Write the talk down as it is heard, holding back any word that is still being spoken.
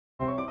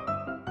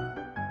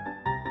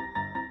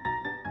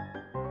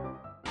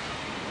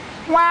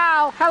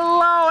Well,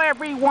 hello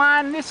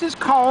everyone. This is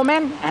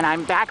Coleman, and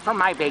I'm back from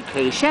my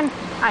vacation.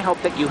 I hope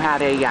that you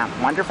had a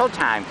wonderful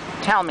time.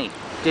 Tell me,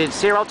 did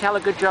Cyril tell a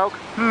good joke?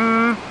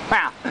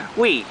 Well,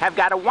 we have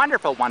got a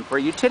wonderful one for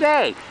you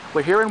today.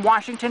 We're here in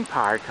Washington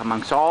Park,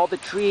 amongst all the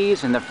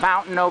trees and the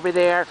fountain over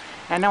there.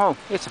 And oh,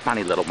 it's a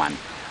funny little one.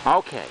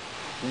 Okay,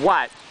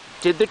 what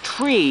did the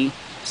tree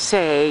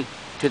say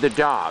to the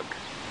dog?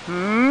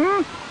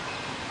 You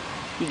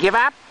give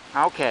up?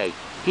 Okay.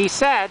 He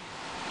said,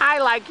 "I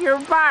like your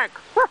bark."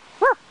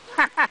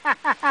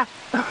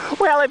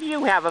 Well, if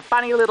you have a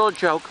funny little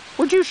joke,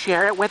 would you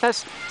share it with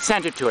us?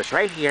 Send it to us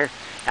right here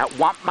at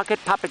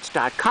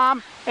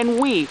wumpmucketpuppets.com, and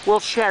we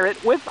will share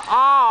it with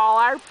all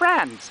our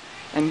friends.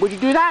 And would you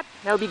do that?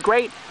 That would be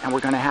great. And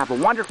we're going to have a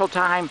wonderful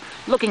time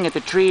looking at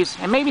the trees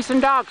and maybe some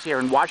dogs here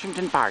in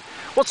Washington Park.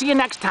 We'll see you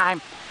next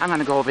time. I'm going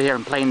to go over here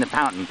and play in the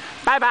fountain.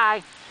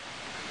 Bye-bye.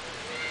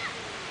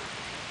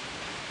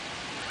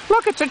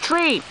 Look, it's a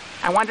tree.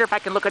 I wonder if I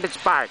can look at its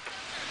bark.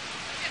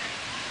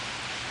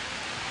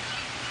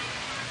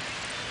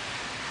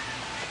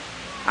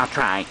 I'll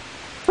try.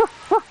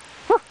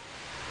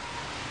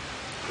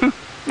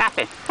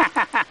 Nothing.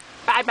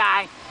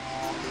 Bye-bye.